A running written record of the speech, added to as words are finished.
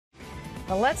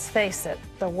Well, let's face it,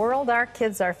 the world our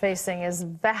kids are facing is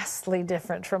vastly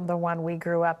different from the one we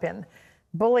grew up in.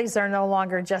 Bullies are no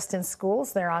longer just in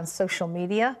schools, they're on social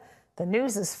media. The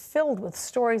news is filled with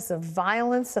stories of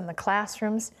violence in the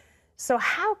classrooms. So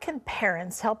how can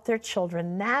parents help their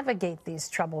children navigate these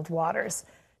troubled waters?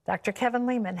 Dr. Kevin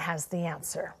Leman has the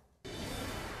answer.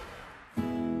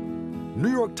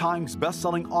 New York Times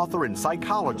bestselling author and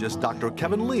psychologist Dr.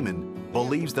 Kevin Leman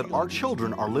believes that our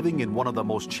children are living in one of the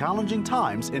most challenging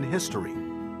times in history.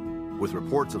 With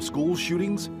reports of school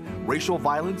shootings, racial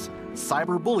violence,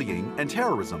 cyberbullying, and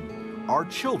terrorism, our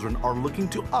children are looking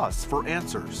to us for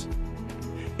answers.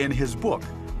 In his book,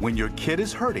 When Your Kid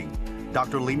is Hurting,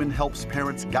 Dr. Leman helps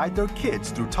parents guide their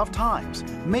kids through tough times,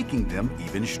 making them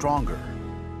even stronger.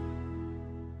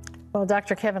 Well,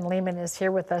 Dr. Kevin Leman is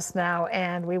here with us now,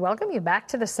 and we welcome you back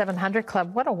to the 700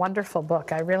 Club. What a wonderful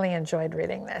book. I really enjoyed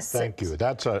reading this. Thank you.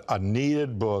 That's a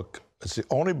needed book. It's the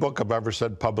only book I've ever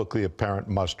said publicly a parent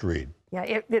must read. Yeah,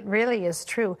 it really is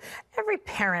true. Every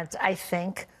parent, I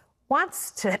think,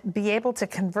 wants to be able to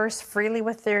converse freely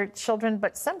with their children,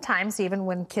 but sometimes even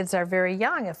when kids are very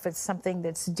young, if it's something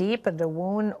that's deep and a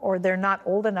wound, or they're not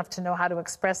old enough to know how to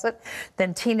express it,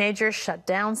 then teenagers shut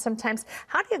down sometimes.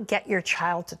 How do you get your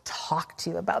child to talk to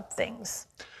you about things?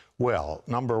 Well,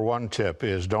 number one tip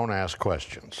is don't ask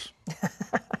questions.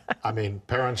 I mean,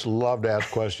 parents love to ask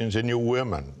questions, and you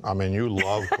women, I mean, you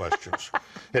love questions.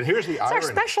 And here's the irony. It's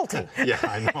our specialty. Yeah,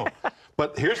 I know.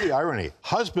 But here's the irony.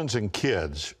 Husbands and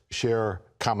kids share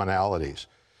commonalities.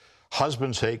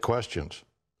 Husbands hate questions.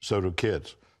 So do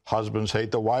kids. Husbands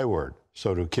hate the Y word.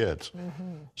 So do kids.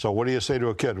 So what do you say to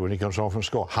a kid when he comes home from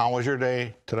school? How was your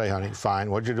day today, honey? Fine.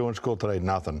 What'd you do in school today?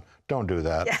 Nothing. Don't do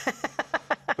that.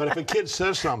 But if a kid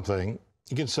says something,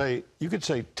 you could say,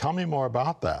 tell me more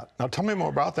about that. Now, tell me more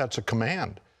about that's a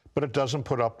command, but it doesn't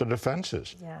put up the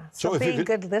defenses. Yeah. So being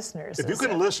good listeners. If you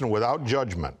can listen without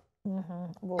judgment,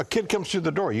 a kid comes through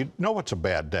the door, you know it's a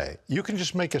bad day. You can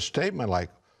just make a statement like,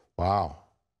 wow,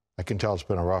 I can tell it's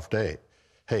been a rough day.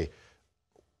 Hey,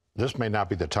 this may not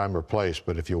be the time or place,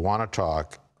 but if you want to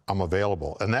talk, I'm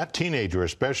available. And that teenager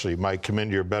especially might come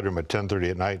into your bedroom at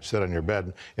 10:30 at night, sit on your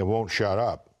bed, and won't shut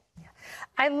up.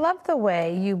 I love the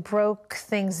way you broke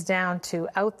things down to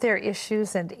out there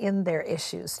issues and in their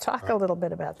issues. Talk a little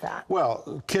bit about that.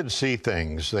 Well, kids see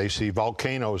things. They see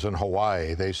volcanoes in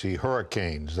Hawaii. They see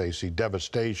hurricanes. They see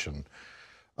devastation,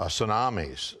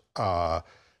 tsunamis.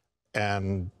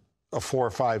 And a 4-,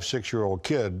 5-, 6-year-old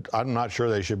kid, I'm not sure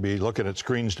they should be looking at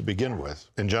screens to begin with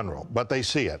in general, but they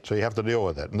see it, so you have to deal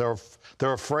with it. And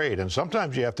they're afraid. And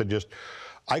sometimes you have to just,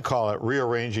 I call it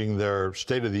rearranging their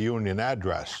State of the Union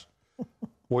address.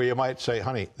 Where you might say,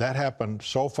 honey, that happened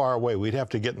so far away. We'd have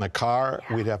to get in the car.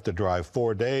 Yeah. We'd have to drive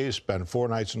 4 days, spend 4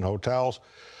 nights in hotels.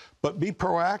 But be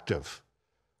proactive.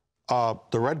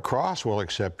 The Red Cross will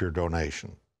accept your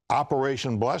donation.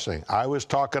 Operation Blessing. I was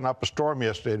talking up a storm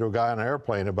yesterday to a guy on an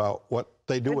airplane about what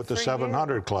they do with the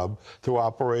 700 Club through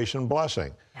Operation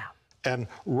Blessing. Yeah. And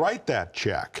write that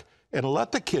check and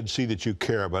let the kids see that you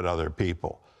care about other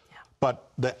people. Yeah. But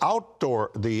the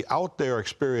out there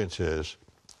experience is,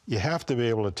 you have to be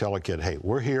able to tell a kid, hey,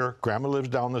 we're here, Grandma lives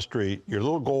down the street, your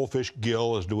little goldfish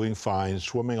Gil is doing fine,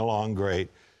 swimming along great.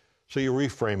 So you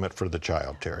reframe it for the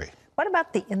child, Terry. What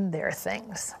about the in there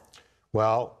things?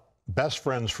 Well, best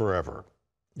friends forever.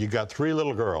 You got 3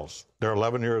 little girls. They're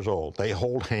 11 years old. They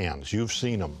hold hands. You've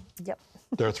seen them. Yep.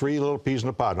 They're 3 little peas in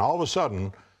a pod. And all of a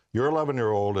sudden, your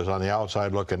 11-year-old is on the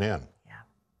outside looking in. Yeah.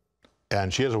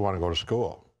 And she doesn't want to go to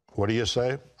school. What do you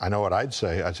say? I know what I'd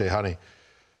say. I'd say, honey,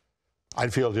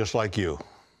 I'd feel just like you.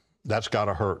 That's got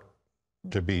to hurt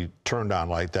to be turned on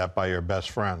like that by your best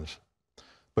friends.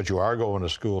 But you are going to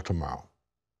school tomorrow.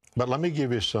 But let me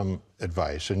give you some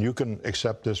advice, and you can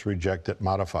accept this, reject it,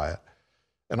 modify it.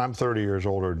 And I'm 30 years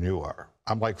older than you are.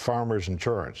 I'm like Farmers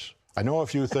Insurance. I know a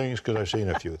few things because I've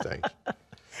seen a few things.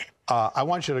 I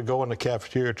want you to go in the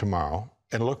cafeteria tomorrow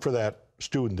and look for that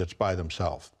student that's by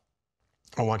themselves.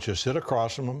 I want you to sit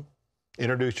across from them,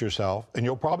 introduce yourself, and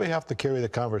you'll probably have to carry the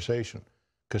conversation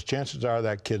because chances are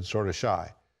that kid's sort of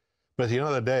shy. But at the end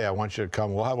of the day, I want you to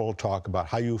come, we'll have a little talk about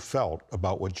how you felt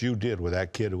about what you did with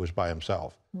that kid who was by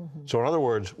himself. So in other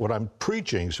words, what I'm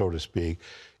preaching, so to speak,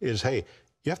 is, hey,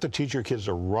 you have to teach your kids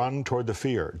to run toward the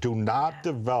fear. Do not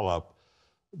develop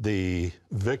the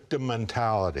victim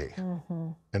mentality.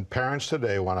 And parents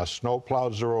today want to snowplow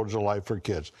the roads of life for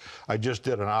kids. I just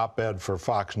did an op-ed for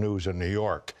Fox News in New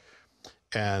York.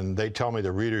 And they tell me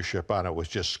the readership on it was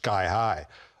just sky high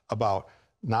about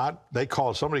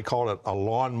somebody called it a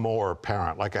lawnmower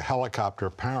parent, like a helicopter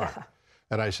parent. Yeah.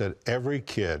 And I said, every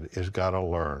kid has got to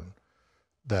learn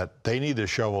that they need to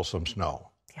shovel some snow.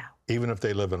 Yeah. even if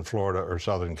they live in Florida or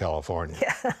Southern California.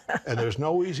 Yeah. And there's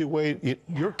no easy way.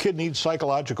 Your kid needs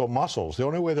psychological muscles. The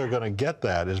only way they're going to get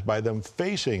that is by them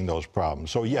facing those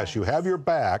problems. So yes, you have your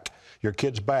back, your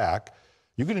kid's back.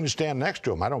 You can even stand next to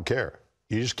them. I don't care.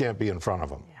 You just can't be in front of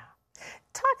them. Yeah.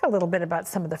 Talk a little bit about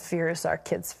some of the fears our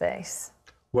kids face.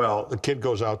 Well, the kid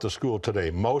goes out to school today.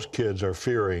 Most kids are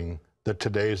fearing that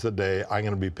today's the day I'm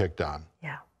going to be picked on.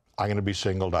 Yeah. I'm going to be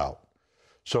singled out.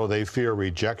 So they fear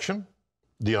rejection,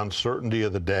 the uncertainty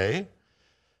of the day.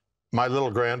 My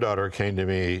little granddaughter came to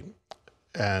me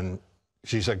and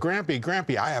she said,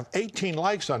 Grampy, I have 18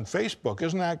 likes on Facebook.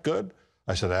 Isn't that good?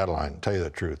 I said, Adeline, tell you the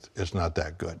truth, it's not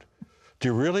that good. Do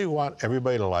you really want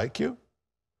everybody to like you?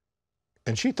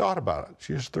 And she thought about it.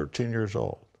 She was 13 years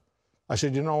old. I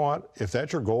said, you know what? If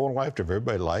that's your goal in life, to have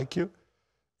everybody like you,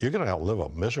 you're going to live a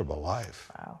miserable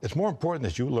life. Wow. It's more important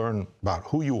that you learn about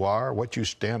who you are, what you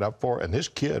stand up for. And this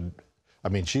kid, I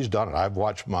mean, she's done it. I've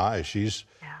watched my, she's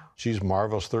a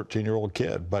marvelous 13-year-old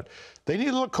kid. But they need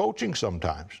a little coaching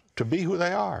sometimes to be who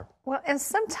they are. Well, and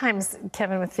sometimes,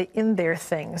 Kevin, with the in there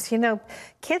things, you know,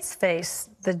 kids face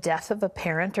the death of a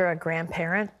parent or a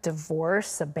grandparent,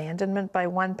 divorce, abandonment by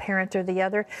one parent or the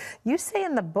other. You say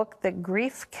in the book that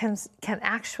grief can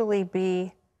actually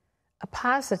be a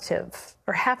positive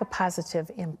or have a positive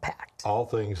impact. All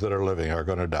things that are living are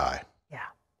going to die. Yeah.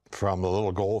 From the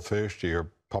little goldfish to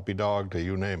your puppy dog to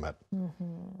you name it.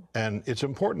 And it's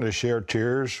important to share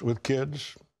tears with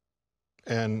kids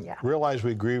and realize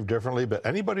we grieve differently. But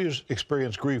anybody who's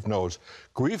experienced grief knows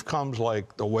grief comes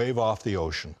like the wave off the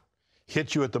ocean,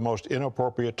 hits you at the most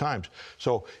inappropriate times.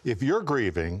 So if you're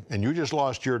grieving and you just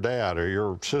lost your dad or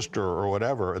your sister or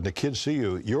whatever, and the kids see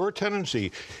you, your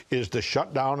tendency is to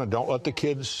shut down and don't let the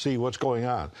kids see what's going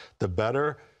on. The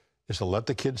better is to let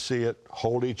the kids see it,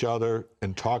 hold each other,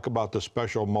 and talk about the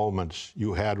special moments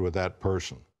you had with that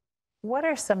person. What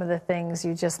are some of the things,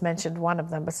 you just mentioned one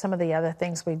of them, but some of the other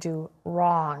things we do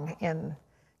wrong in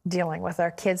dealing with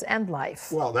our kids and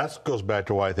life? Well, that goes back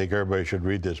to why I think everybody should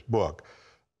read this book.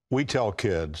 We tell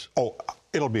kids, oh,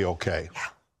 it'll be okay. Yeah.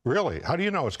 Really? How do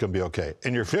you know it's going to be okay?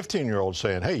 And your 15-year-old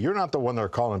saying, hey, you're not the one they're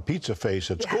calling pizza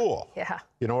face at school. Yeah.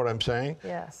 You know what I'm saying?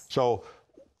 Yes. So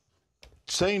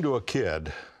saying to a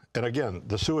kid, and again,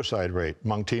 the suicide rate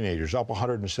among teenagers up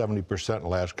 170% in the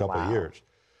last couple of years.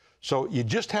 So you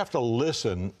just have to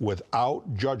listen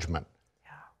without judgment.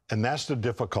 Yeah. And that's the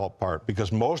difficult part,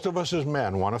 because most of us as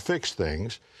men want to fix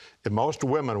things, and most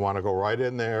women want to go right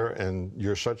in there, and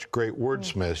you're such great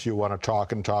wordsmiths, you want to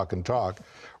talk and talk and talk,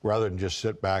 rather than just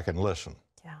sit back and listen.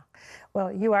 Yeah.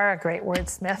 Well, you are a great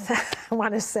wordsmith, I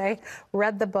want to say.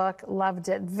 Read the book, loved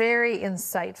it, very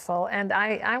insightful. And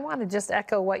I want to just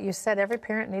echo what you said. Every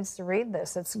parent needs to read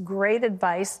this. It's great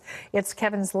advice. It's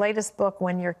Kevin's latest book,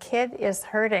 When Your Kid is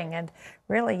Hurting. And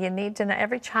really, you need to know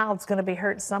every child's going to be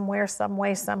hurt somewhere, some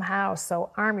way, somehow.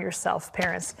 So arm yourself,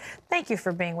 parents. Thank you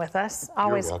for being with us.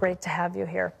 Always great to have you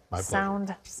here. My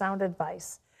pleasure. Sound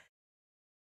advice.